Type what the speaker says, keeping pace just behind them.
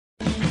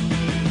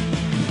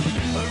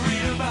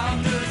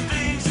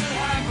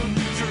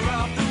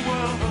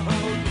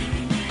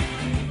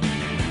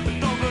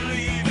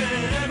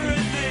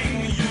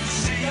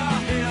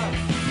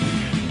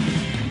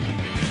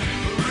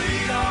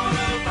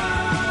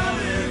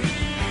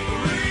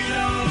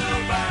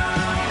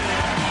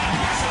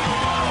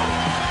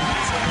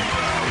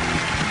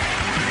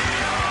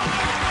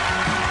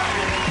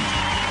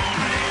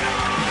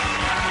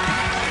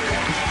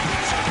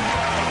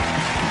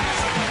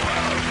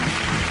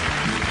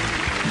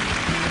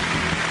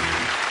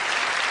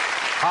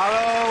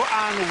Hello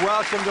and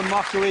welcome to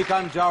Mock the Week.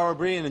 I'm Dara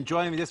Breen, and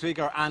joining me this week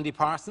are Andy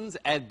Parsons,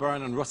 Ed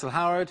Byrne and Russell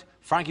Howard,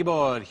 Frankie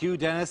Boyd, Hugh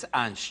Dennis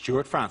and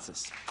Stuart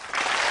Francis.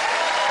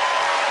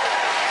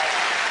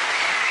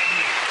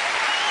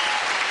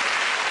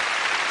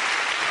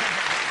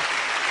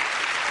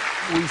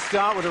 We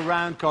start with a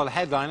round called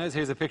Headliners.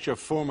 Here's a picture of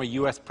former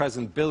US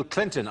President Bill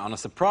Clinton on a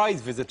surprise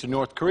visit to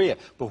North Korea.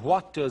 But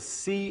what does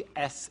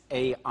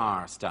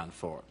CSAR stand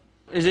for?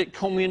 Is it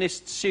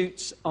communist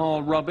suits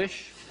are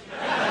rubbish?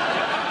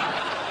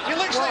 He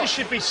looks like he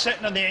should be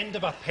sitting on the end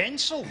of a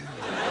pencil.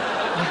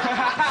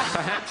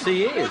 Perhaps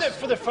he is.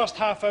 For the first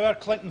half hour,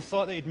 Clinton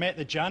thought that he'd met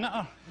the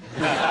janitor.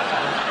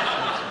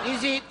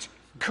 Is it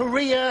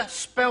Korea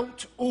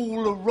spelt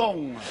all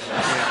wrong?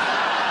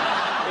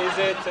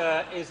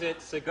 Is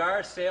it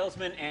cigar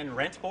salesman and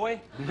rent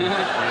boy?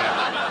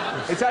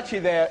 It's actually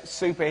their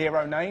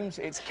superhero names.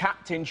 It's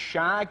Captain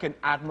Shag and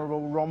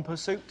Admiral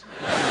Rompersuit.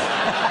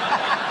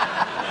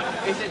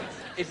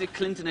 Is it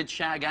Clinton and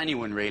shag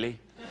anyone, really?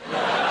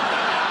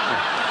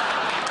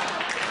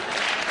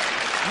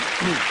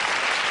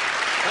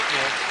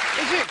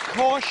 Is it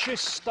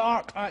cautious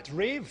start at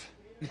rave?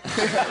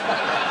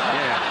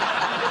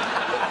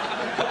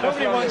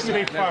 Nobody wants to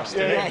be first,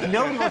 eh?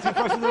 Nobody wants to be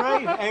first in the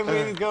race.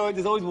 Everything's going.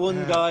 There's always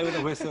one guy with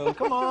a whistle.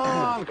 Come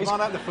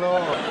on out the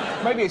floor.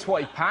 Maybe it's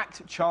what he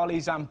packed. Charlie,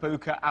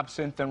 Zambuca,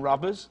 absinthe and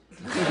rubbers.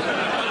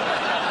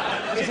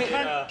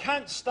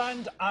 Can't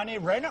stand Annie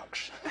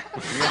Lennox?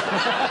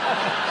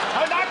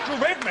 I like the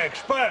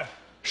rhythmics, but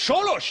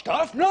solo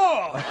stuff,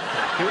 no.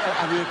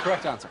 Have you a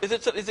correct answer?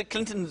 Is it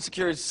Clinton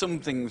secures some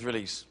things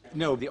release?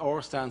 No, the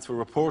R stands for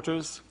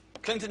reporters.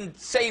 Clinton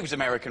saves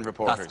American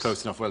reporters. That's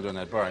close enough. Well done,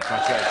 Ed Byrne.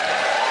 That's right.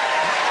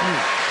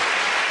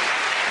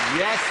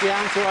 Yes, the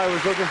answer I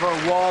was looking for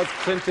was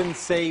Clinton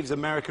saves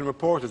American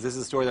reporters. This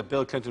is a story that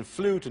Bill Clinton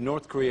flew to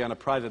North Korea on a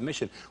private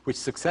mission, which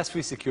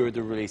successfully secured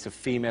the release of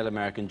female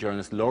American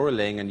journalists Laura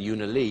Ling and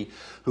Yuna Lee,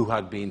 who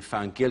had been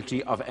found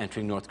guilty of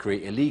entering North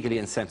Korea illegally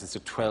and sentenced to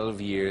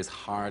 12 years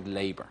hard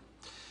labour.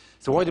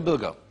 So why did Bill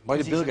go? Why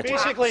did Bill get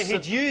Basically,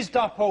 he'd used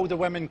up all the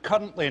women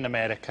currently in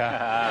America,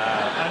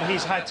 and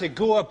he's had to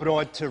go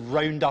abroad to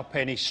round up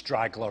any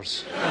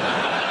stragglers.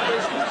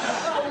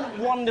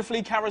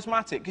 Wonderfully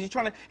charismatic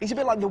because he's a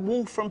bit like the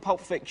wolf from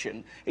Pulp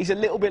Fiction. He's a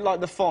little bit like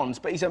the Fonz,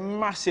 but he's a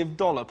massive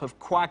dollop of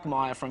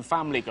Quagmire from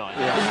Family Guy.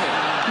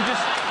 Yeah. You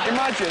just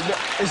imagine that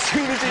as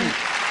soon as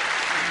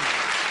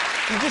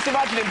you just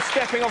imagine him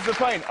stepping off the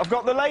plane. I've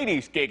got the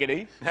ladies,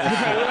 giggity.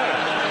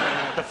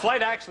 The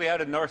flight actually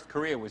out of North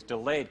Korea was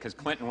delayed because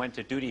Clinton went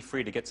to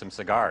duty-free to get some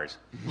cigars.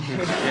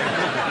 Look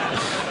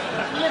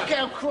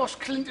how cross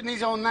Clinton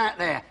is on that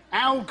there.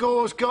 Al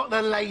Gore's got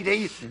the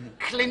lady,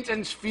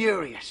 Clinton's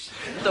furious.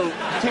 So,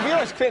 to be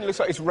honest, Clinton looks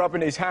like he's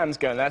rubbing his hands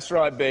going, that's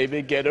right,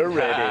 baby, get her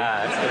ready.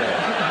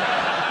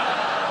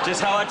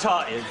 Just how I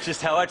taught you,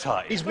 just how I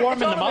taught you. He's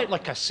warming them up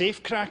like a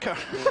safecracker.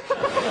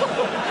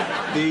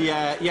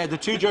 The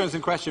two journalists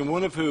in question,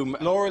 one of whom,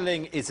 Laura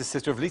Ling, is the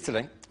sister of Lisa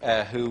Ling,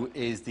 who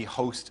is the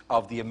host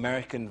of the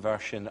American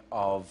version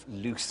of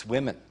Loose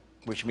Women,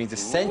 which means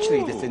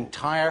essentially this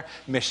entire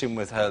mission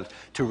was held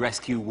to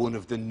rescue one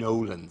of the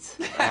Nolans.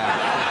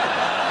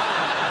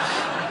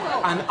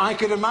 And I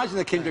could imagine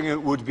that Kim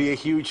Jong-un would be a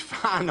huge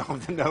fan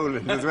of the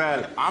Nolans as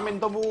well. I'm in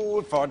the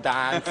mood for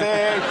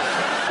dancing,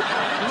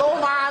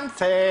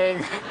 romancing,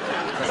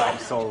 because I'm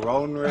so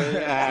lonely.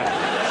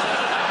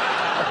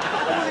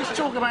 All this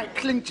talk about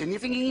Clinton, you're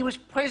thinking he was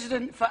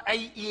president for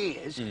 8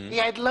 years, he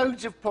had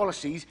loads of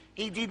policies,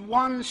 he did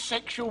one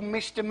sexual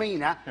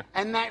misdemeanour,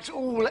 and that's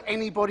all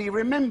anybody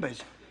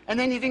remembers. And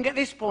then you think at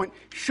this point,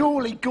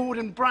 surely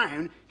Gordon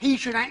Brown, he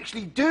should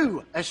actually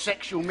do a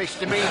sexual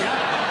misdemeanour.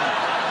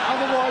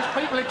 Otherwise,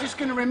 people are just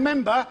going to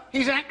remember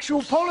his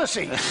actual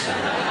policies.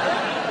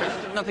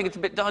 I think it's a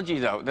bit dodgy,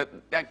 though.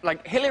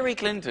 Like Hillary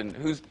Clinton,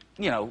 who's,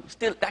 you know,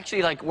 still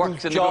actually, like,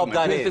 works in the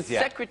government, who's the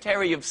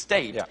Secretary of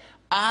State,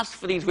 asked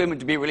for these women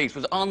to be released,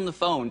 was on the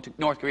phone to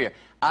North Korea,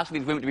 asked for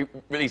these women to be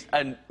released,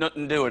 and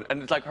nothing doing.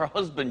 And it's like her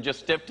husband just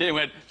stepped in and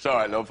went,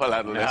 sorry, love, I'll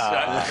handle this.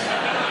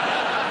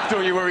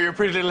 Don't you worry your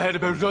pretty little head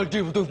about it. I'll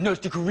deal with those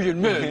nasty Korean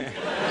men.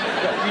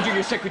 You do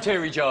your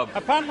secretary job.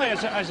 Apparently,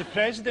 as a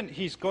president,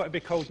 he's got to be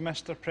called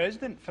Mr.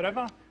 President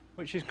forever,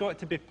 which has got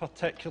to be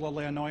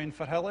particularly annoying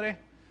for Hillary.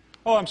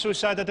 Oh, I'm so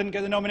sad I didn't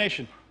get the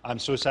nomination. I'm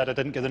so sad I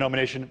didn't get the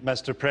nomination,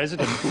 Mr.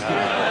 President.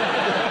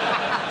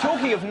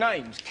 Talking of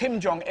names, Kim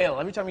Jong-il,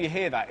 every time you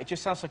hear that, it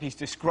just sounds like he's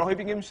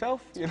describing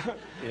himself, you know?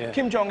 Yeah.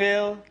 Kim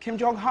Jong-il, Kim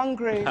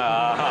Jong-hungry, Kim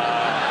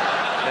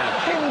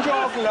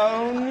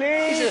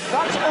Jong-lonely.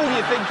 That's all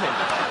you're thinking.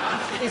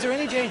 Is there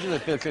any danger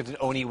that Bill Clinton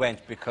only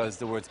went because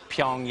the words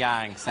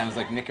Pyongyang sounds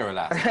like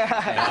Nicaragua? I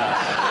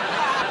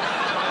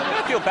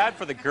feel bad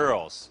for the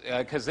girls,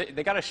 because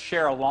they got to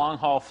share a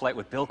long-haul flight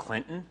with Bill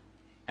Clinton,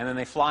 and then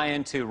they fly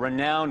into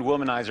renowned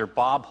womanizer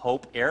Bob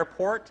Hope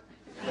Airport.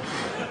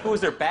 Who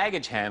was their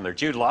baggage handler?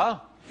 Jude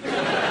Law?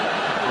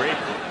 Great.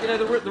 You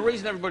know, the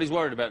reason everybody's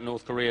worried about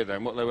North Korea, though,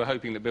 and what they were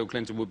hoping that Bill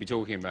Clinton would be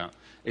talking about,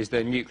 is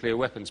their nuclear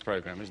weapons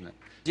program, isn't it?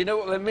 Do you know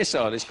what their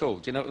missile is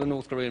called? Do you know what the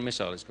North Korean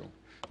missile is called?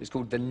 It's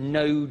called the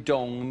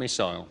No-Dong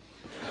missile.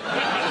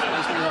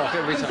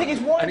 Every time.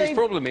 And his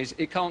problem is,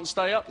 it can't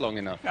stay up long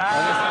enough.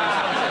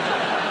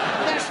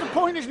 That's the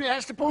point, isn't it?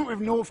 That's the point with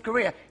North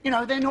Korea. You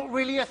know, they're not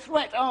really a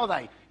threat, are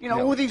they? You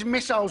know, all these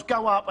missiles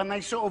go up and they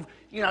sort of,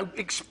 you know,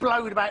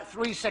 explode about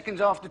 3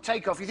 seconds after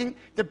takeoff. You think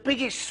the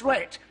biggest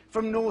threat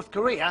from North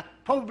Korea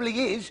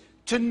probably is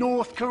to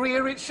North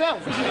Korea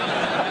itself, isn't it?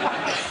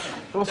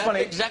 That's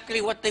funny.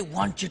 Exactly what they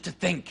want you to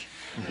think.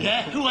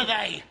 Yeah, who are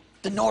they?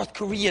 The North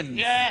Koreans.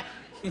 Yeah.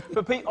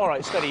 But Pete, all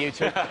right, steady you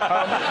two.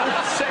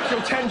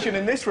 Sexual tension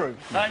in this room.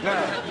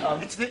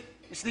 It's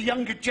the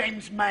younger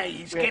James May.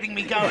 He's getting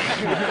me going.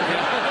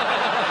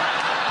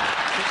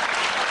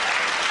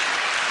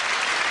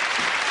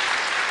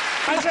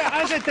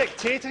 As a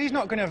dictator, he's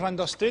not going to have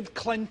understood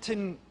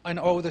Clinton and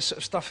all the sort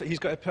of stuff that he's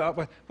got to put up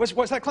with.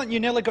 What's that, Clinton? You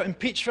nearly got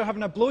impeached for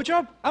having a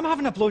blowjob? I'm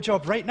having a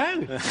blowjob right now.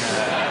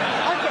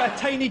 I've got a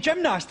tiny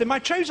gymnast in my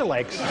trouser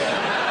legs.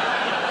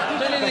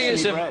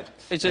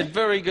 It's a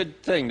very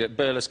good thing that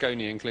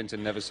Berlusconi and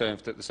Clinton never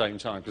served at the same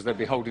time, because they'd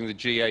be holding the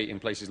G8 in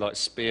places like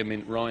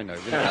Spearmint Rhino,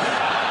 wouldn't they?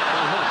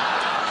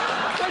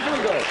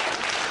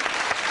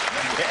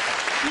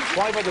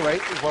 Why, by the way,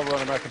 while we're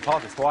on American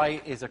politics, why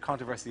is there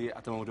controversy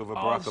at the moment over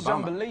Barack Obama? It's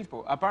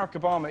unbelievable. Barack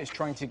Obama is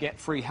trying to get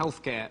free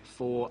healthcare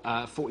for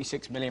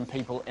 46 million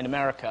people in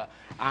America,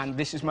 and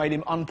this has made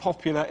him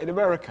unpopular in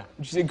America,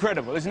 which is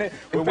incredible, isn't it?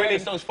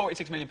 Those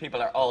 46 million people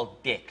are all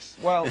dicks.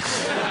 Well, you know,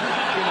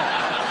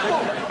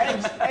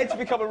 Ed's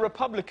become a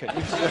Republican.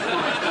 It's not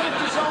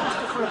a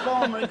disaster for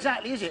Obama,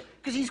 exactly, is it?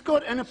 Because he's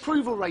got an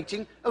approval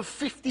rating of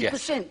 50%.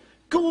 Yes.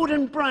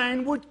 Gordon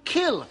Brown would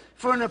kill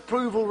for an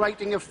approval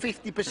rating of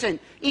 50%.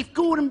 If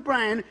Gordon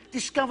Brown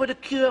discovered a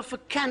cure for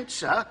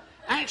cancer,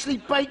 actually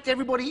baked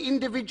everybody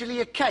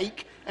individually a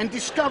cake and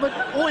discovered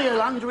oil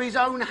under his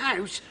own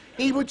house,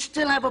 he would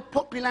still have a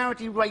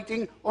popularity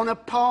rating on a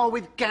par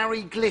with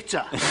Gary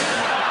Glitter.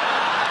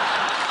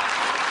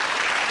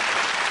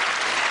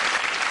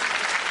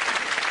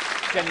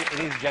 It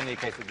is generally a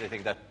case that they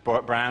think that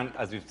Brown,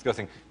 as we were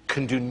discussing,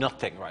 can do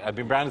nothing, right? I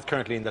mean, Brown is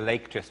currently in the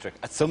Lake District.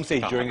 At some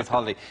stage during his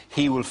holiday,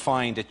 he will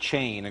find a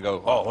chain and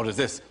go, oh, what is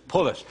this?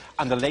 Pull it.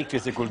 And the Lake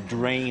District will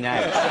drain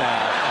out.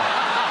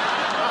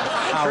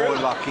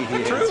 How lucky he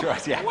is,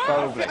 right? Yeah,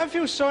 probably. I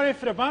feel sorry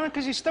for Obama,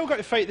 because he's still got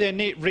to fight the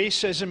innate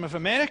racism of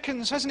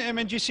Americans, hasn't he? I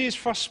mean, do you see his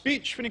first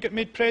speech when he got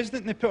made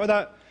president and they put all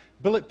that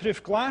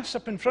bulletproof glass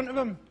up in front of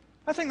him?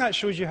 I think that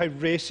shows you how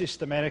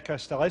racist America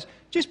still is.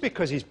 Just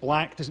because he's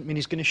black doesn't mean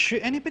he's going to shoot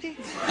anybody.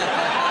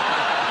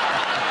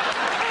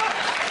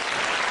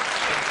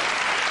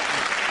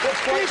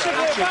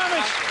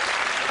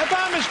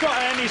 Obama's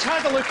got in, he's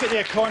had a look at the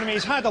economy,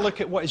 he's had a look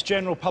at what his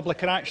general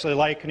public are actually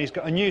like, and he's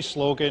got a new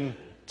slogan,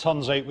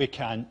 turns out we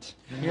can't.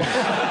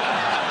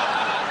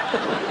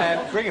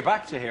 Bring it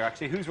back to here,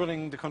 actually. Who's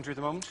running the country at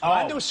the moment?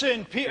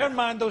 Mandelson, Peter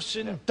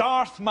Mandelson,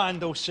 Darth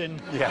Mandelson.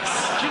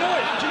 Yes. Do you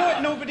know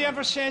what nobody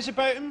ever says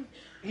about him?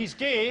 He's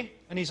gay,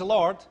 and he's a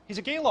lord. He's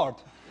a gay lord.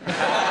 What's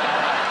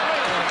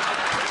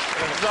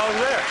wrong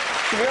there?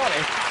 To be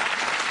honest.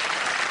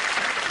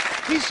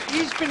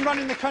 He's been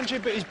running the country,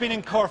 but he's been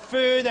in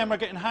Corfu, then we're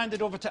getting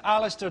handed over to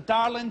Alistair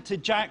Darling, to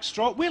Jack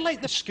Straw. We're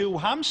like the school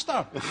hamster.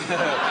 I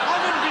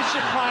wouldn't be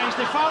surprised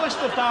if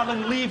Alistair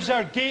Darling leaves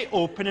our gate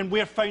open and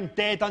we're found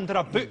dead under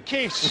a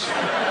bookcase.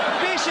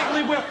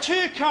 Basically, we're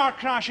 2 car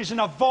crashes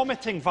and a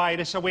vomiting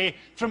virus away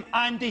from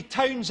Andy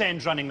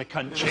Townsend running the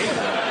country.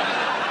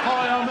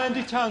 Hi, I'm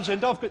Andy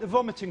Townsend. I've got the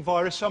vomiting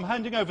virus, so I'm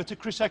handing over to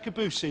Chris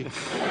Akabusi.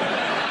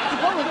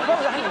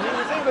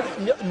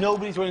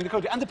 Nobody's running the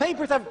country. And the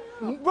papers have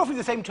roughly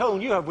the same tone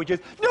you have, which is,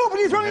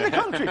 nobody's running the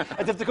country,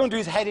 as if the country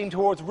is heading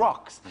towards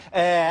rocks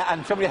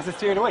and somebody has to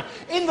steer it away.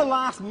 In the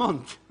last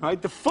month,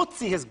 right, the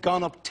FTSE has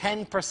gone up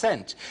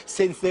 10%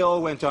 since they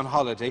all went on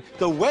holiday.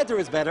 The weather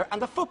is better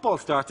and the football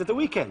starts at the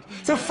weekend.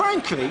 So,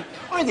 frankly,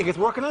 I think it's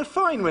working out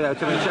fine without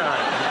them in charge.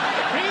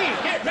 Hey,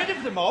 get rid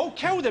of them all,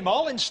 kill them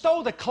all,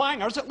 install the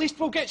clangers, at least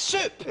we'll get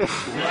soup.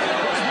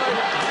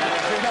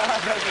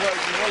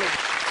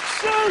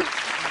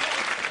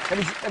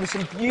 There were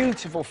some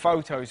beautiful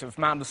photos of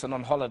Mandelson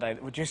on holiday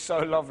that were just so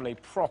lovely.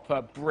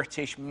 Proper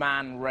British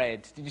man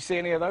red. Did you see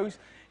any of those?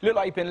 He looked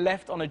like he'd been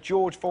left on a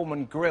George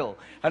Foreman grill.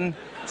 And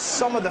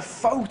some of the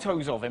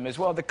photos of him as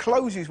well, the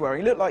clothes he's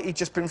wearing, he looked like he'd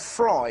just been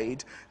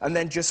fried and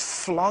then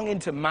just flung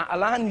into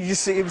Matalan. You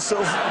just see him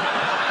sort of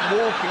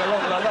walking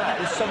along like that.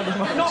 It was some of the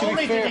most, Not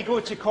only did he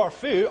go to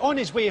Corfu, on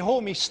his way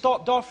home he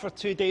stopped off for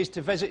 2 days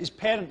to visit his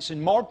parents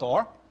in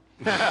Mordor.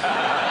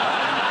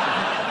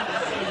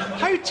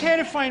 How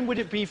terrifying would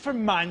it be for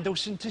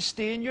Mandelson to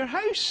stay in your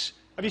house?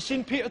 Have you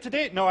seen Peter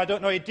today? No, I don't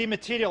know. He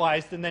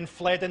dematerialised and then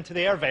fled into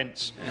the air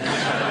vents.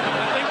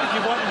 I think if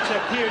you want him to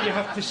appear, you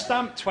have to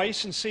stamp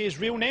twice and say his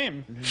real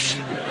name.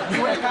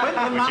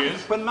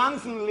 When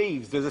Manson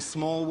leaves, does a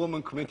small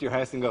woman come into your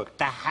house and go,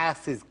 the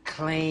house is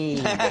clean?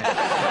 Imagine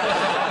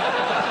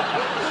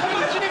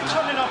him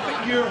turning up at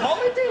your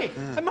holiday.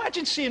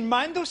 Imagine seeing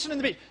Mandelson on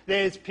the beach.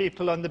 There's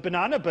people on the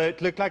banana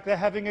boat, look like they're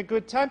having a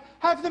good time.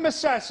 Have them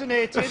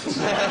assassinated.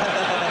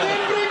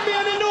 Then bring me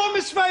an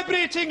enormous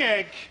vibrating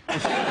egg.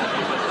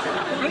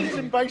 The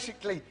reason,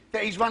 basically,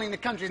 that he's running the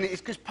country, isn't it,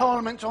 is because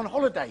Parliament's on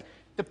holiday.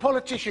 The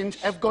politicians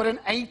have got an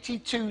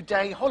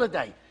 82-day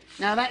holiday.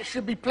 Now, that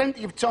should be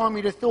plenty of time,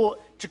 you'd have thought,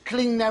 to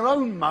clean their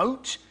own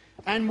moat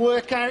and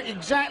work out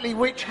exactly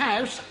which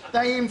house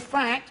they, in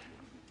fact,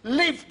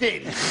 lived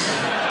in.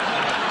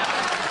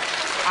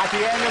 At the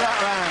end of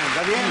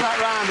that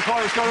round, the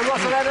Polish scorer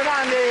Russell Edward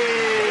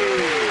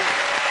Andy.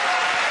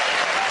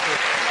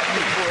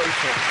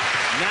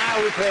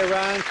 Now we play a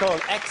round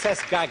called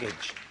Excess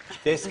Gaggage.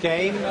 This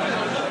game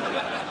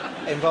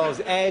involves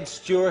Ed,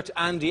 Stuart,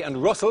 Andy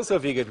and Russell, so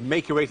if you could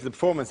make your way to the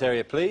performance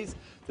area, please.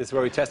 This is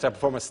where we test our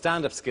performers'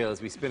 stand-up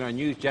skills. We spin our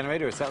news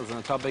generator, it settles on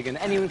a topic, and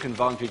anyone can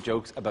volunteer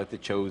jokes about the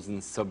chosen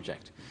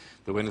subject.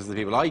 The winners are the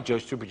people I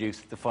judge to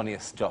produce the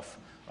funniest stuff.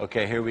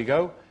 OK, here we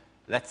go.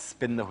 Let's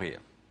spin the wheel.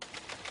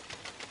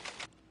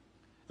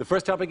 The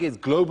first topic is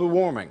global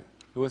warming.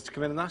 Who wants to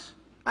come in on that?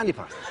 Andy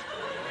Parsons.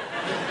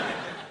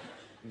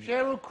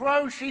 Sheryl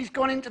Crow, she's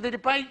gone into the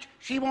debate.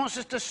 She wants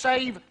us to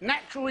save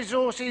natural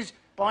resources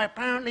by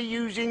apparently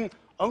using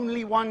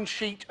only one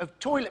sheet of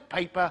toilet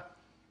paper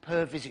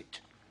per visit.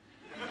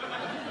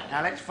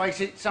 Now, let's face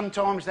it,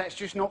 sometimes that's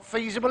just not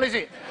feasible, is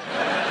it?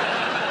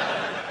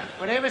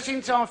 But ever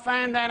since I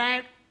found that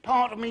out,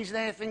 part of me's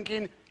there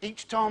thinking,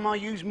 each time I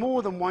use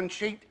more than one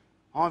sheet,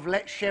 I've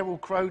let Sheryl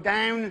Crow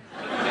down.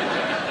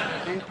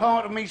 And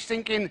part of me's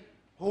thinking,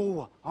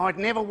 oh, I'd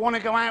never want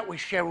to go out with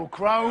Sheryl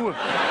Crow.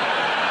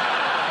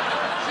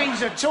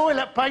 She's a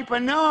toilet paper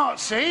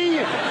Nazi.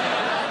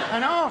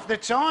 And half the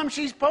time,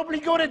 she's probably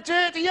got a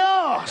dirty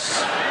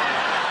arse.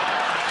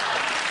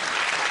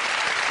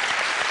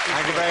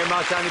 Thank you very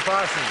much, Andy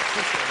Parsons.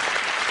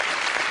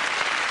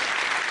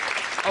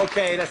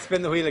 OK, let's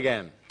spin the wheel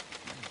again.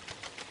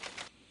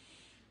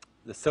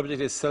 The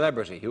subject is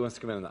celebrity. Who wants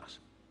to come in on that?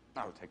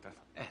 I'll take that.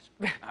 Ed.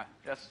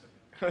 Yes.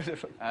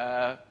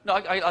 No,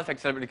 I'll take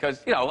celebrity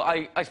because, you know,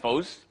 I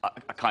suppose,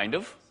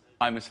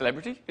 I'm a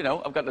celebrity. You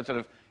know, I've got the sort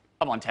of...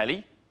 I'm on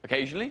telly,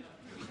 occasionally.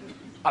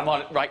 I'm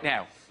on it right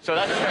now. So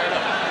that's fair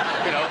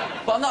enough, you know.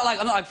 But I'm not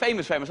like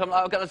famous. I've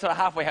got that sort of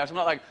halfway house. I'm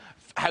not like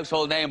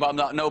household name, but I'm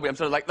not nobody. I'm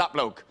sort of like that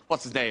bloke.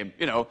 What's his name?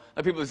 You know,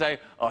 and people will say,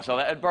 oh, I saw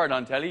that Ed Byrne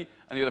on telly.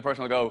 And the other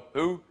person will go,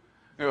 who?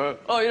 You go,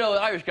 oh, you know,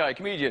 the Irish guy,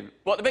 comedian.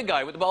 What, the big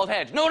guy with the bald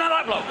head? No, not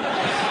that bloke.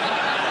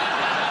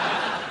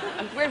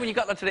 And it's weird when you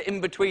got that sort of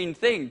in-between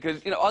thing,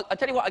 because, you know, I'll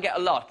tell you what I get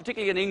a lot,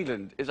 particularly in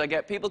England, is I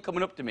get people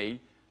coming up to me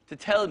to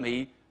tell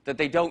me that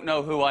they don't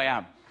know who I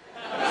am.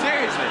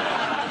 Seriously.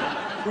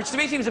 Which to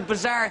me seems a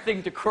bizarre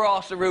thing to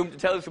cross a room to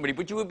tell somebody,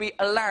 but you would be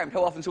alarmed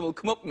how often someone will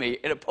come up to me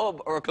in a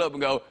pub or a club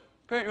and go,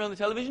 apparently you're on the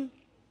television?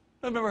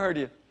 I've never heard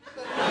of you.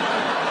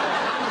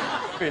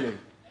 Really?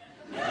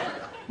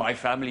 My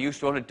family used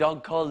to own a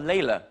dog called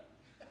Layla.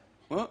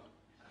 What?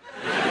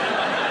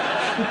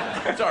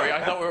 Sorry,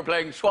 I thought we were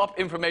playing swap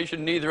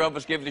information neither of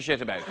us give a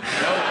shit about. No?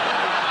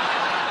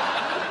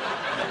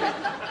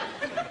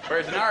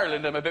 Whereas in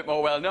Ireland, I'm a bit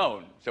more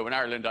well-known. So in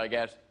Ireland, I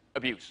get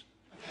abuse.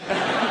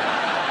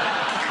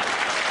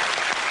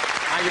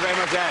 Thank you very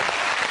much, Ed.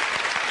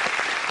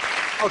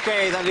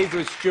 OK, that leaves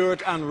with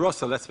Stuart and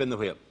Russell. Let's spin the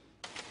wheel.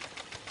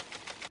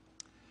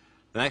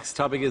 The next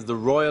topic is the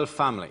royal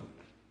family.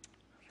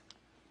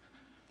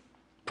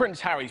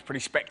 Prince Harry's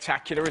pretty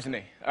spectacular, isn't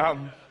he?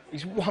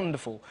 He's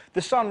wonderful.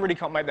 The Sun really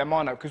can't make their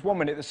mind up, because one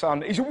minute the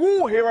Sun, he's a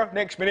war hero,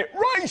 next minute,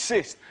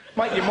 racist.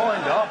 Make your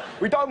mind up.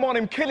 We don't mind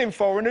him killing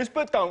foreigners,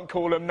 but don't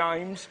call them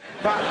names.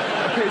 That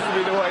appears to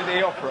be the way that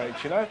he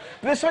operates, you know?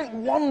 But there's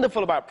something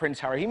wonderful about Prince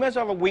Harry. He must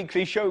have a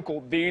weekly show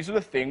called These Are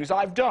the Things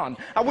I've Done.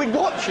 And we'd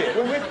watch it,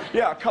 wouldn't we?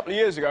 Yeah, a couple of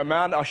years ago,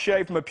 man, I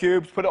shaved my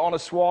pubes, put it on a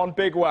swan,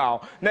 big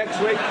wow. Next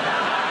week,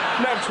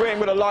 I'm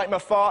going to light my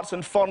farts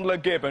and fondle a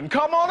gibbon.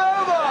 Come on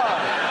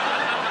over!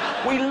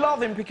 We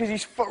love him because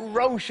he's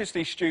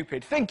ferociously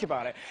stupid. Think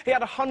about it. He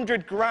had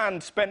 100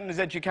 grand spent on his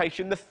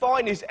education, the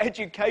finest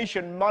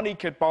education money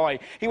could buy.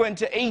 He went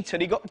to Eton,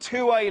 he got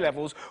 2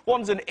 A-levels.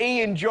 One's an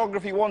E in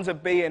geography, one's a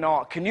B in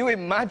art. Can you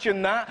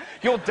imagine that?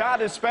 Your dad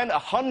has spent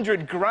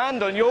 100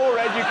 grand on your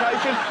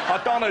education?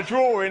 I've done a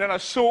drawing and I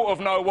sort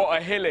of know what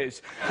a hill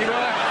is. You know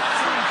that?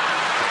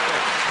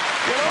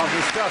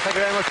 Lovely stuff. Thank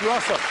you very much,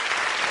 Russell.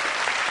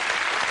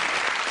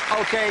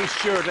 OK,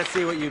 sure, let's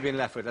see what you've been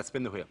left with. Let's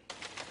spin the wheel.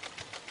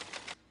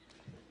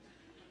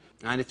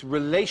 And it's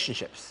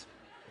relationships.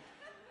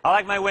 I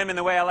like my women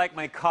the way I like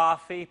my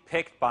coffee,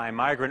 picked by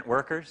migrant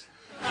workers.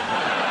 No,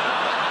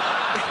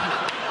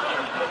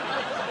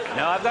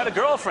 I've got a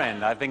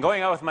girlfriend. I've been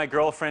going out with my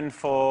girlfriend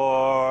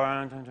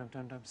for...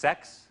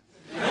 sex.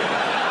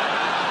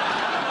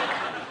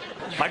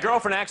 My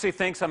girlfriend actually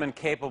thinks I'm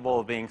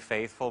incapable of being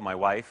faithful. My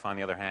wife, on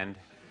the other hand,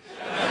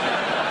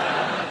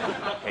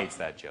 hates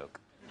that joke.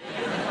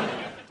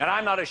 And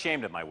I'm not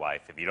ashamed of my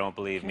wife. If you don't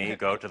believe me,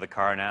 go to the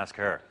car and ask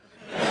her.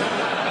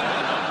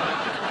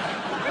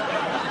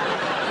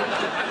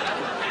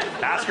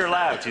 Ask her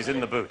loud, she's in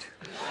the boot.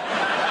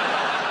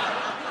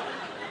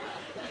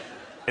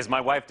 Is my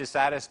wife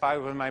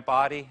dissatisfied with my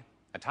body?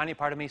 A tiny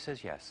part of me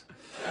says yes.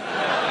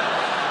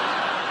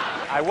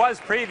 I was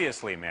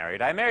previously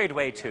married. I married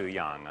way too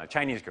young. A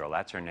Chinese girl,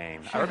 that's her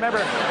name. I remember...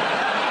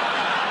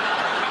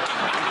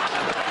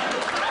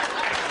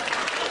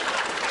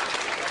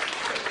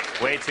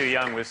 Way too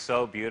young was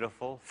so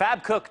beautiful.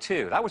 Fab Cook,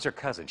 too. That was her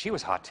cousin. She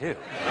was hot, too.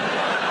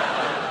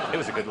 It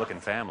was a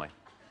good-looking family.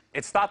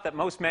 It's thought that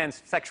most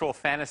men's sexual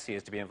fantasy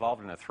is to be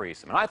involved in a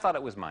threesome. And I thought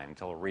it was mine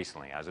until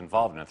recently. I was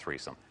involved in a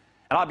threesome.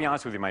 And I'll be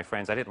honest with you, my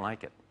friends, I didn't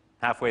like it.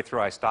 Halfway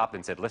through, I stopped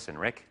and said, listen,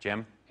 Rick,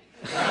 Jim.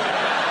 Well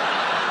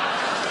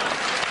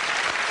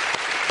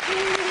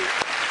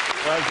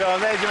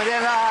done, ladies and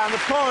gentlemen, and the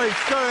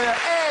points to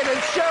Ed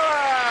and Stuart.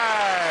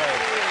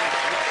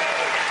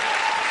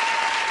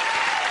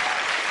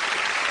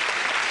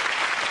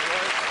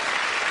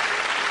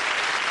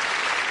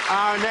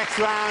 Our next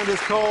round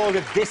is called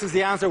If This Is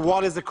the Answer,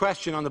 What is the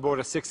Question? On the board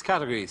of 6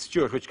 categories.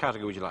 Stuart, which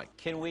category would you like?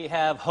 Can we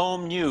have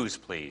home news,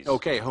 please?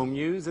 OK, home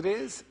news it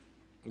is.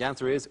 The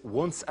answer is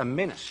once a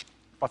minute.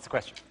 What's the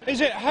question?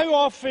 Is it how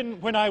often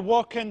when I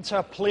walk into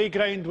a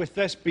playground with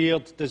this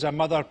beard does a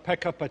mother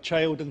pick up a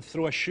child and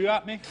throw a shoe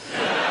at me?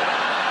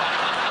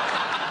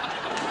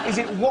 Is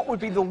it what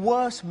would be the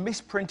worst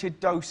misprinted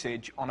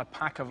dosage on a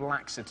pack of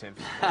laxative?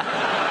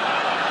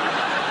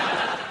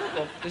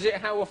 Is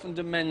it how often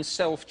do men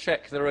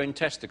self-check their own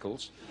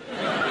testicles?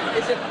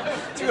 Is it,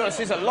 to be honest,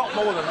 it's a lot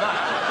more than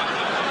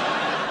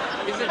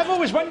that. Is it... I've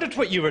always wondered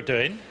what you were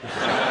doing.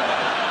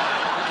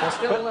 We're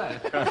still there.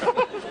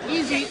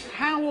 Is it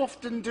how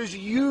often does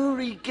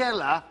Uri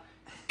Geller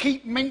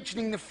keep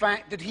mentioning the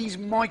fact that he's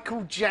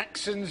Michael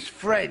Jackson's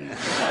friend?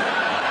 That's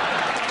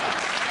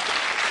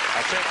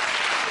it.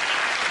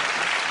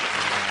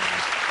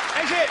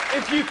 Is it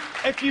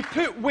if you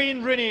put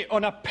Wayne Rooney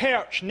on a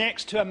perch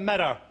next to a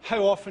mirror,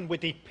 how often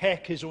would he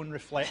peck his own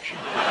reflection?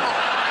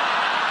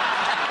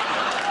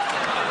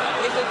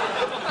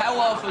 How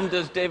often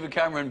does David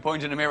Cameron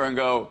point in a mirror and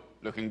go,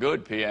 looking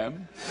good,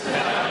 PM?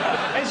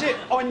 Is it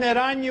on their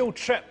annual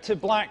trip to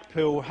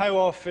Blackpool, how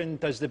often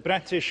does the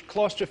British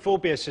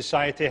Claustrophobia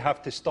Society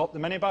have to stop the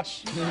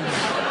minibus?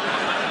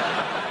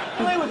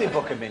 Why would they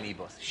book a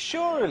minibus?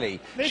 Surely.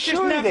 They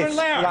just never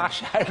learn.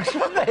 Splash out,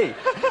 wouldn't they?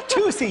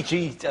 2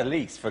 CGs at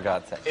least, for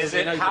God's sake. Is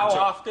it how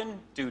often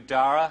do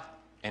Dara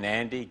and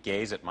Andy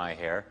gaze at my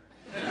hair?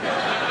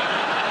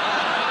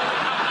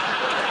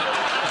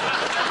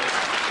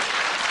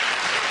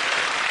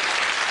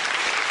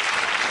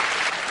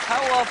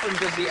 How often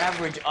does the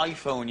average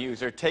iPhone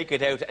user take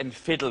it out and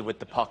fiddle with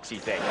the poxy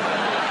thing?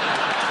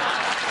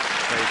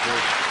 Very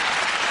good.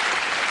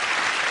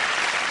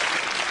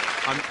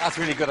 That's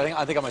really good.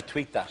 I think I might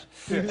tweet that.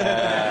 And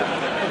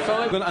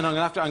I'm going to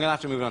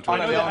have to move on to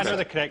I know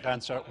the correct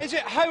answer. Is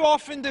it how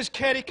often does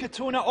Kerry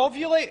Katona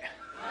ovulate?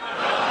 I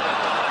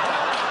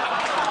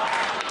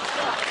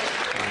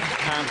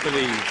can't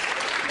believe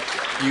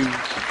you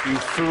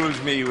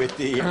fooled me with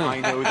the I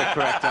know the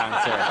correct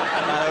answer.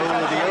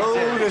 Oh, the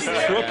oldest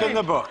trick in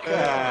the book.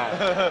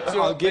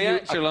 So I'll give the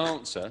actual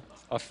answer,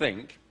 I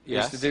think,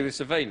 is to do with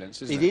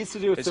surveillance, isn't it? It is to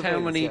do with surveillance,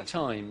 how many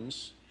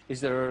times is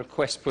there a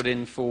request put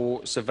in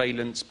for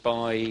surveillance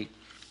by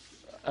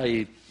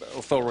a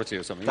authority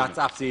or something? That's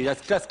absolutely...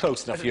 That's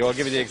close enough for you. I'll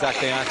give you the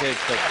exact answer.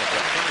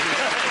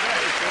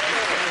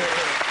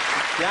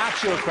 The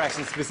actual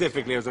question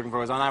specifically I was looking for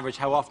was, on average,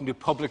 how often do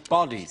public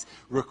bodies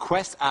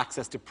request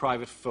access to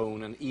private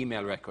phone and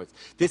email records?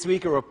 This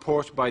week, a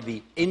report by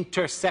the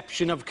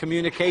Interception of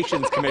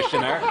Communications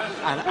Commissioner,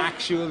 an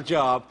actual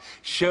job,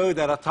 showed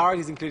that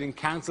authorities, including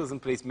councils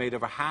and police, made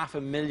over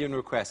 500,000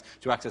 requests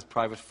to access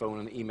private phone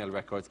and email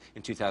records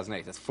in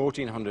 2008. That's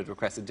 1,400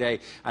 requests a day,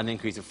 an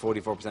increase of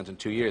 44% in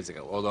 2 years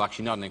ago, although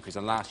actually not an increase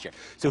on last year.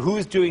 So who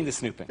is doing the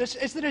snooping?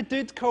 Is there a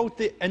dude called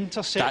the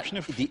Interception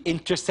of... The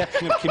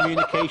Interception of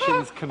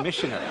Communications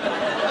Commissioner.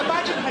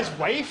 Imagine his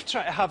wife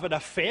trying to have an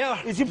affair.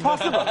 It's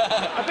impossible.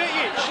 I bet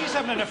you she's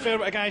having an affair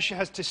with a guy she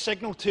has to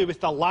signal to with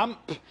the lamp.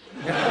 He's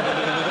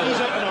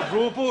out on a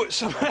rowboat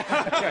somewhere.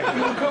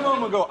 He'll come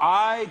home and go,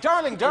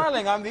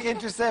 darling, I'm the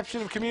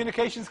Interception of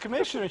Communications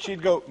Commissioner. And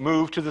she'd go,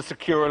 move to the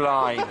secure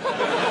line. Do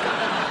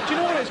you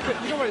know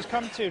what it's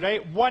come to,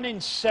 right? 1 in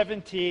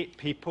 78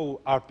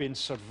 people are being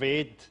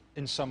surveyed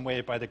in some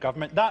way by the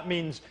government. That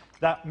means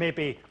that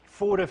maybe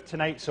 4 of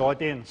tonight's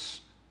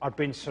audience are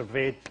being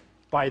surveyed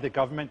by the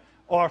government,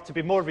 or to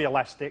be more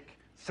realistic,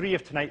 3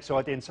 of tonight's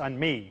audience and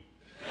me.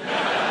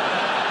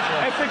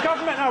 If the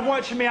government are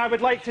watching me, I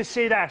would like to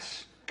say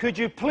this. Could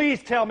you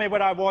please tell me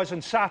where I was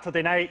on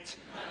Saturday night?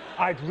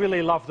 I'd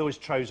really love those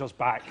trousers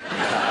back.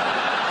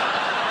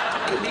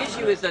 The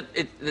issue is that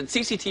the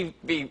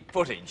CCTV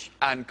footage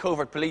and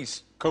covert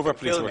police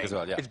work as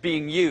well, yeah. is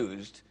being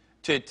used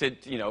to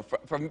you know,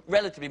 for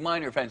relatively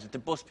minor offences, to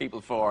bust people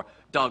for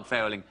dog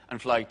fouling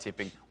and fly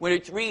tipping, when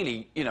it's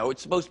really, you know,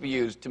 it's supposed to be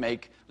used to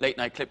make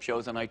late-night clip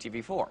shows on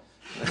ITV4.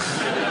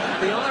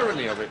 The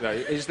irony of it, though,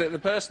 is that the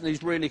person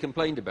who's really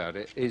complained about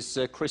it is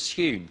Chris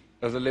Huhne,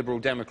 of the Liberal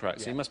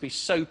Democrats. He must be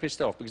so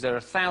pissed off because there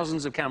are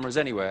thousands of cameras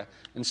anywhere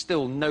and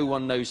still no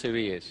one knows who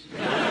he is. To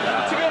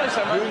be honest,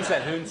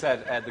 Hoon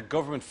said the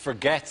government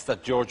forgets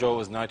that George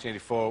Orwell's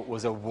 1984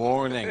 was a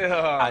warning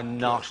and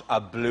not a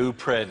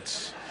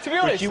blueprint. To be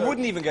honest, but you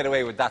wouldn't even get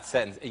away with that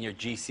sentence in your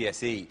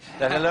GCSE,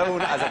 let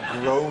alone as a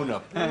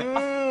grown-up. I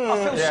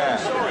feel so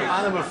sorry.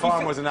 Animal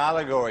Farm was an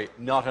allegory,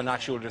 not an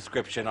actual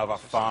description of a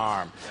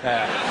farm.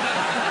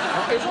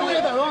 It's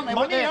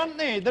money, aren't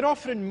they? They're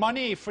offering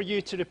money for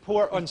you to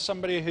report on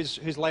somebody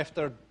who's left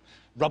their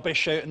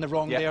rubbish out in the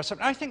wrong day or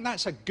something. I think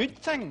that's a good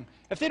thing.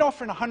 If they're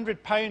offering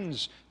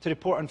 £100 to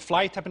report on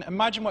fly tipping,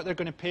 imagine what they're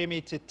going to pay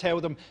me to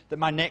tell them that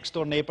my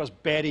next-door neighbour's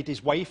buried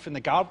his wife in the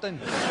garden.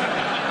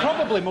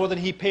 Probably more than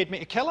he paid me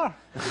to kill her.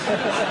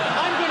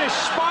 I'm going to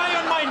spy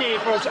on my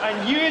neighbours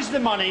and use the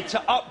money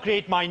to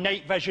upgrade my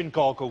night vision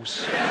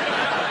goggles.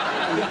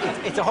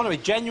 It's a hundred.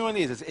 It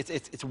genuinely is.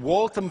 It's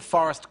Waltham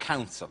Forest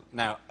Council.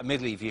 Now,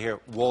 admittedly, if you hear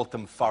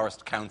Waltham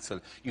Forest Council,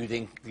 you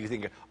think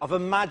of a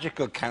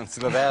magical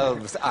council of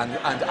elves and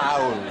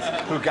owls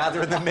who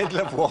gather in the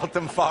middle of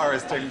Waltham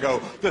Forest and go,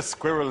 the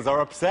squirrels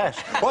are upset.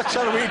 What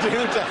shall we do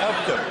to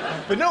help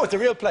them? But no, it's a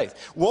real place.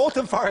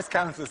 Waltham Forest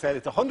Council said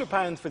it's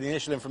 £100 for the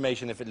initial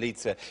information if it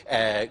leads to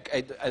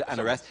an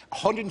arrest,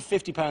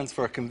 £150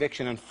 for a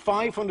conviction, and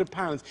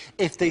 £500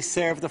 if they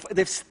serve the...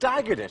 They've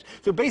staggered it.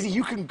 So basically,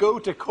 you can go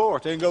to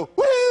court and go,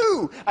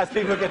 woo, as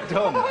people get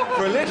done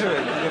for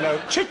littering, you know,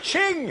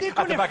 cha-ching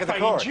at the back of the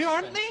court. You,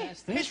 aren't they?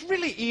 It's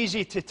really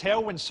easy to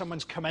tell when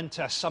someone's come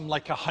into a sum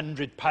like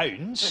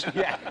 £100.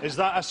 Yeah. Is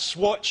that a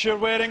swatch you're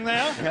wearing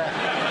there?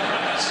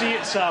 Yeah. See,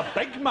 it's a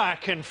Big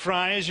Mac and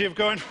fries you've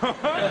gone for.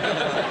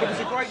 It was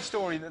a great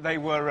story that they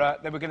were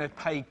going to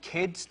pay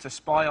kids to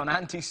spy on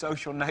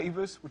antisocial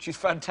neighbours, which is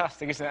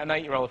fantastic, isn't it? An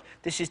 8-year-old.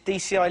 This is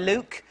DCI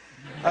Luke.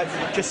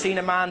 I've just seen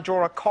a man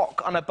draw a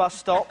cock on a bus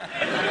stop.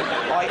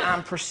 I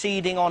am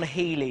proceeding on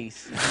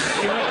Heelys.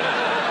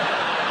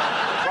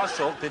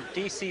 Russell, did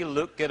DC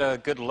Luke get a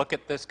good look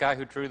at this guy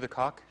who drew the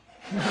cock?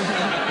 Do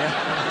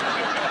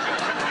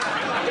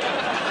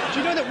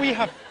you know that we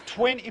have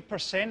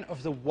 20%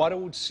 of the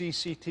world's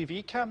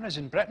CCTV cameras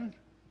in Britain?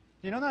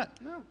 You know that?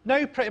 No.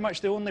 Now, pretty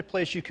much the only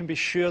place you can be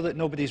sure that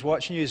nobody's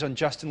watching you is on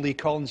Justin Lee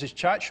Collins'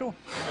 chat show.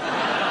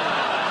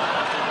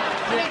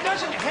 It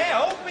doesn't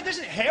help. It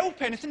doesn't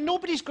help anything.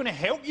 Nobody's going to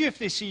help you if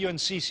they see you on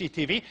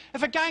CCTV.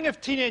 If a gang of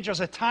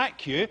teenagers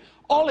attack you,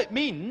 all it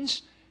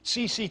means,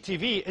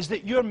 CCTV, is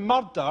that your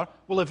murder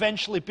will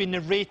eventually be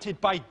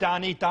narrated by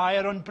Danny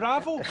Dyer on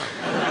Bravo.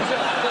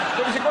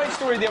 There was a great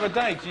story the other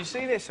day. Did you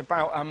see this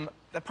about...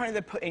 apparently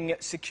they're putting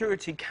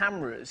security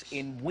cameras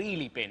in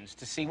wheelie bins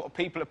to see what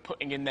people are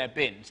putting in their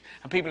bins.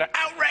 And people are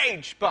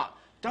outraged, but...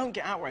 Don't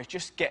get outraged,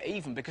 just get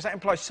even, because that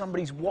implies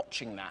somebody's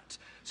watching that.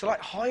 So, like,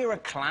 hire a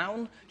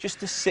clown just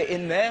to sit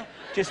in there,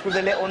 just with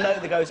a little note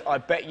that goes, I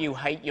bet you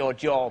hate your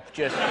job,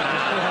 just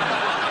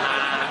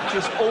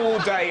all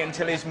day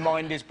until his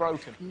mind is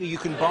broken. You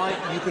can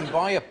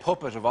buy a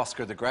puppet of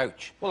Oscar the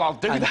Grouch. Well, I'll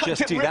do that.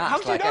 Just do that. How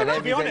do you know that?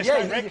 To be honest,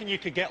 I reckon you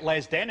could get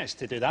Les Dennis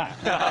to do that.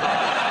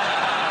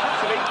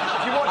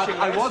 If you're watching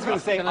I was going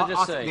to say,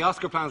 the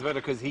Oscar plan's better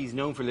because he's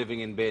known for living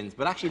in bins,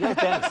 but actually, Les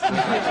Dennis.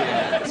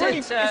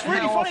 It's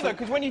really funny, though,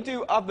 because when you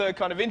do other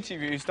kind of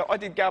interviews, I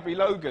did Gabby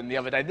Logan the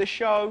other day, the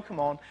show, come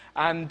on,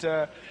 and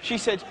she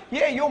said,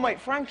 yeah, your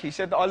mate Frankie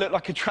said that I look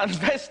like a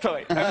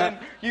transvestite, and then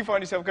you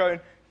find yourself going,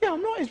 yeah,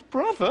 I'm not his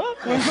brother.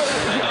 But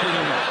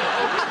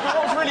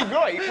what was really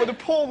great, well, the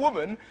poor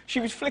woman, she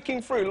was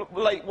flicking through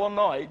late one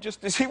night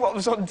just to see what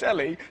was on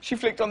telly. She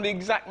flicked on the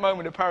exact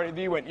moment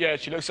apparently you went, yeah,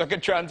 she looks like a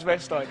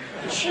transvestite.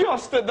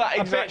 Just at that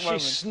exact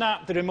moment. She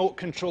snapped the remote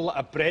control at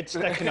a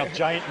breadstick in her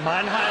giant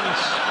man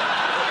hands.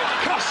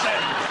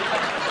 Cussing!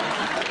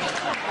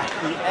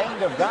 The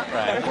end of that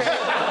round.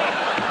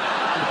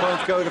 The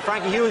points go to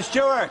Frankie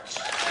Hughes-Stewart.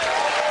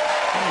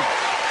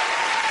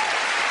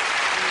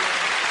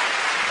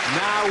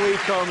 Now we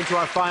come to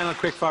our final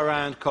quickfire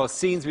round called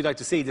Scenes We'd Like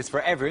to See. This is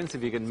for everyone, so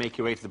if you can make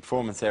your way to the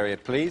performance area,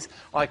 please.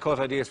 I caught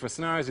ideas for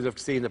scenarios. We'd love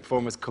to see the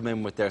performers come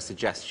in with their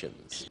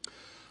suggestions.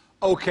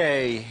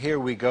 OK, here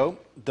we go.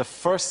 The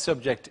first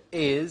subject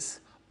is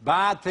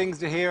bad things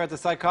to hear at the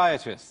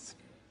psychiatrist.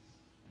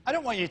 I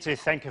don't want you to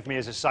think of me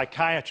as a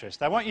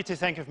psychiatrist. I want you to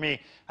think of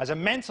me as a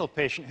mental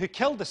patient who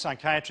killed the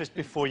psychiatrist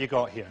before you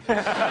got here.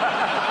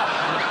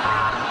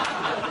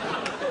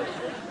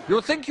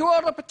 You think you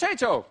are a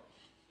potato?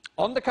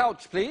 On the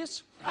couch,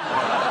 please.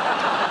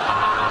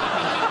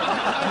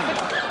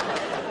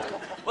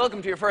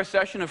 Welcome to your first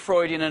session of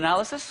Freudian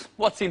analysis.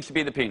 What seems to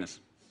be the penis?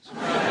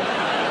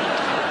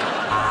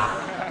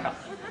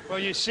 Well,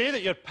 you say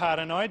that you're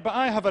paranoid, but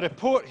I have a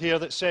report here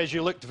that says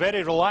you looked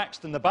very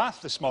relaxed in the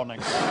bath this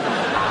morning.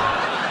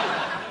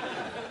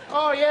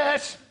 Oh,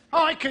 yes.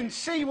 I can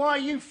see why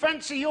you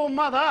fancy your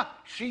mother.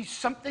 She's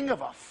something of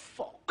a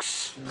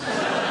fox.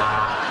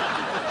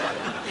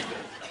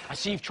 I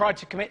see you've tried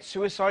to commit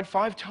suicide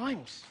 5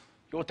 times.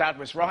 Your dad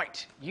was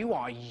right. You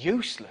are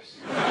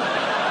useless.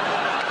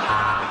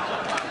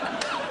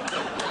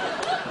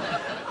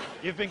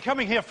 You've been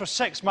coming here for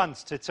 6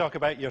 months to talk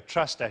about your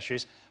trust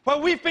issues.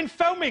 Well, we've been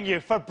filming you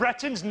for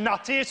Britain's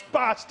nuttiest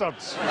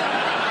bastards.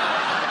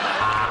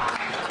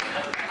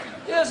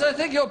 Yes, I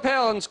think your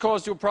parents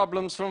caused you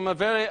problems from a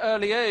very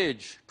early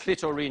age,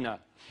 Clitorina.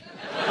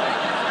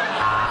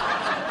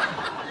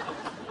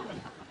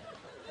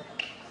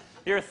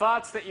 Your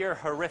thoughts that you're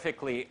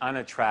horrifically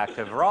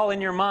unattractive are all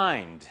in your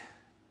mind,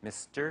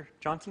 Mr.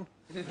 Johnson.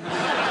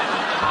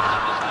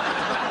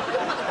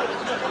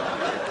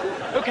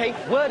 OK,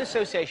 word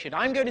association.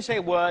 I'm going to say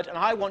a word, and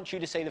I want you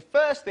to say the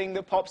first thing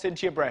that pops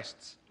into your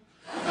breasts.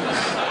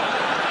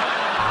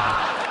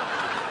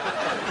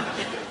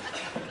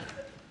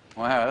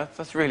 Wow,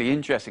 that's really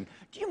interesting.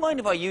 Do you mind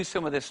if I use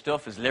some of this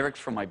stuff as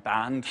lyrics for my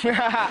band? You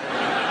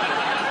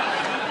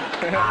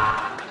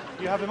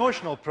have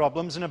emotional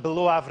problems and a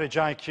below-average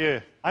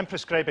IQ. I'm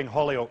prescribing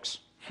Hollyoaks.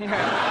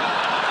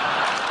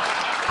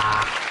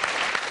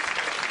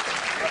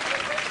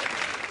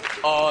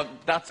 Oh,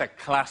 that's a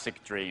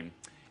classic dream.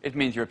 It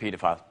means you're a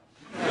paedophile.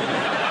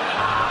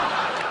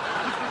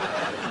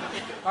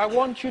 I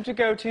want you to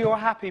go to your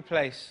happy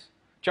place.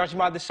 Judging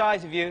by the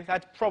size of you,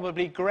 that's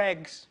probably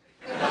Greg's.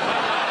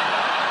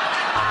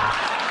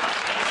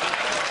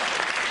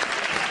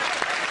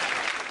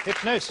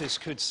 Hypnosis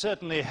could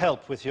certainly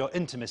help with your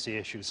intimacy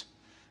issues.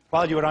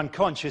 While you were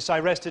unconscious, I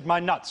rested my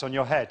nuts on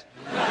your head.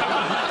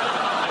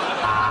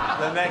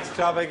 The next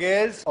topic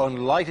is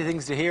unlikely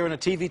things to hear in a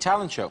TV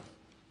talent show.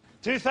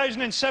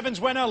 2007's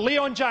winner,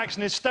 Leon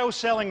Jackson, is still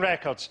selling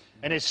records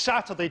in his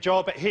Saturday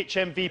job at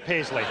HMV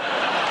Paisley.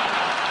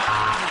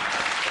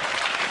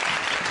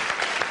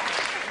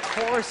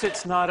 Of course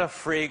it's not a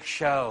freak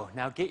show.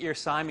 Now get your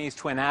Siamese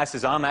twin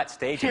asses on that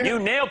stage and you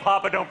nail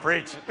Papa Don't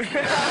Preach.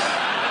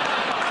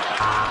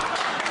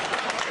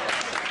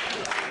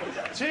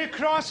 Two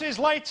crosses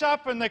light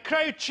up and the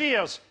crowd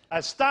cheers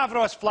as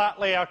Stavros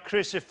Flatley are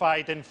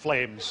crucified in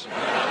flames.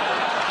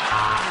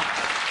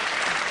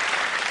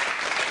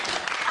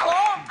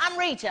 Hello, I'm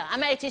Rita.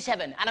 I'm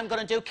 87, and I'm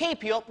going to do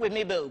Keep You Up with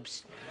me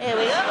boobs. Here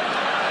we go.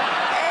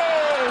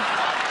 Hey!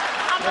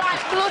 I'm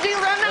like bloody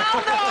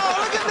Ronaldo!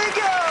 Look at me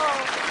go!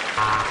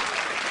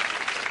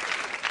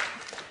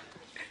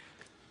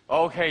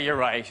 OK, you're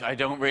right. I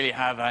don't really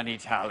have any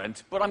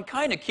talent, but I'm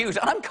kind of cute,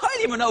 and I'm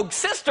Kylie Minogue's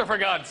sister, for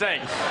God's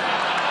sake.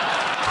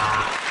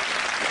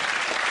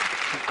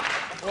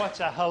 What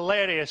a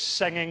hilarious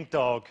singing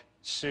dog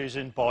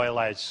Susan Boyle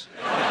is.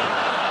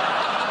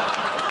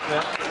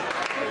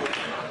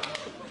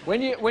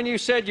 When you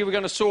said you were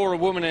going to saw a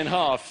woman in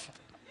half,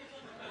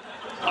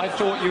 I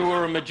thought you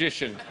were a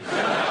magician.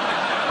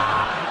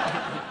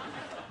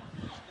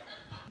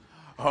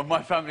 Oh,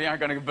 my family aren't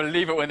going to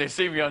believe it when they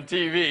see me on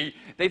TV.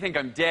 They think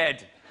I'm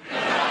dead.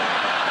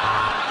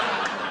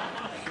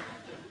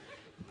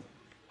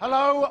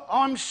 Hello,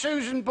 I'm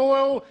Susan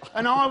Boyle,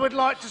 and I would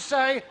like to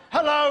say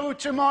hello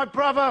to my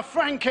brother,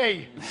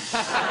 Frankie.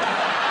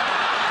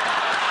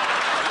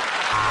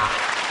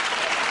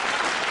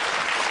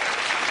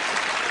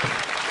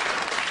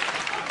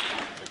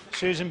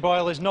 Susan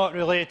Boyle is not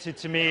related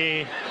to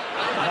me.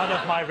 None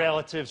of my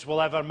relatives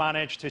will ever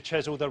manage to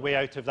chisel their way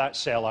out of that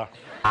cellar.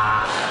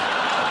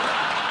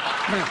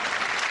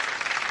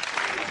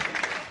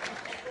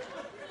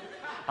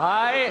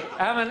 I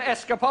am an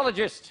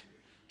escapologist.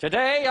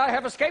 Today I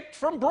have escaped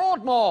from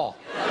Broadmoor.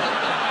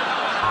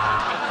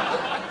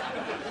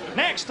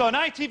 Next on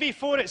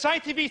ITV4, it's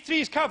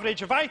ITV3's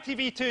coverage of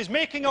ITV2's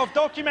making-of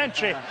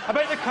documentary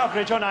about the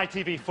coverage on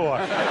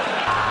ITV4.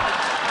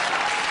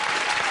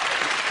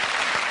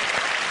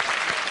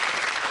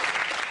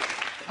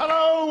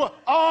 Hello,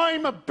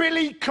 I'm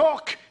Billy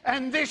Cock,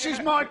 and this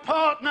is my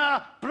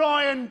partner,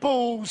 Brian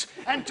Balls,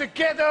 and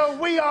together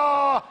we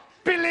are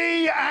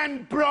Billy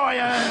and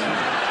Brian.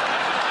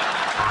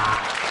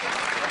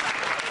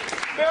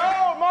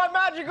 Behold, my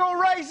magical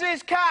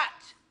racist cat.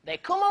 They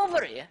come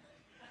over here,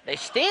 they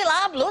steal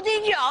our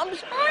bloody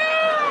jobs.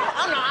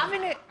 I'm not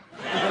having it.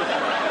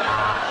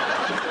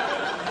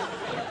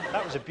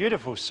 That was a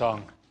beautiful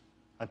song,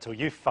 until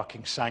you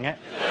fucking sang it.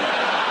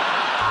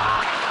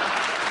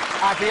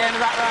 At the end of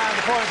that round,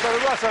 the points go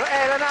to Russell,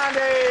 Ed and Andy.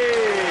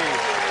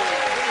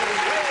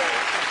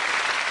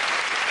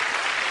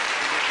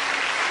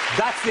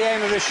 That's the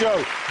end of the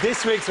show.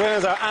 This week's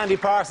winners are Andy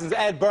Parsons,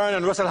 Ed Byrne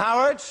and Russell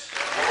Howard.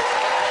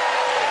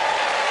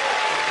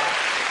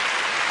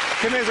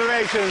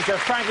 Commiserations to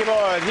Frankie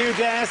Boyle, Hugh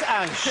Dennis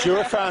and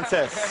Stuart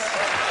Francis.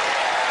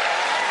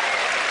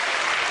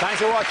 Thanks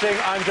for watching.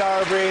 I'm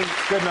Dara Breen.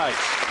 Good night.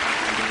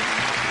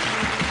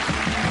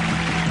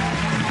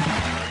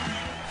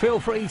 Feel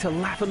free to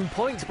lap and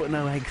point, but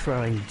no egg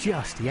throwing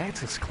just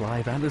yet, as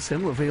Clive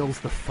Anderson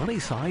reveals the funny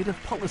side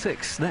of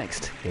politics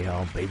next here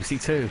on BBC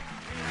Two.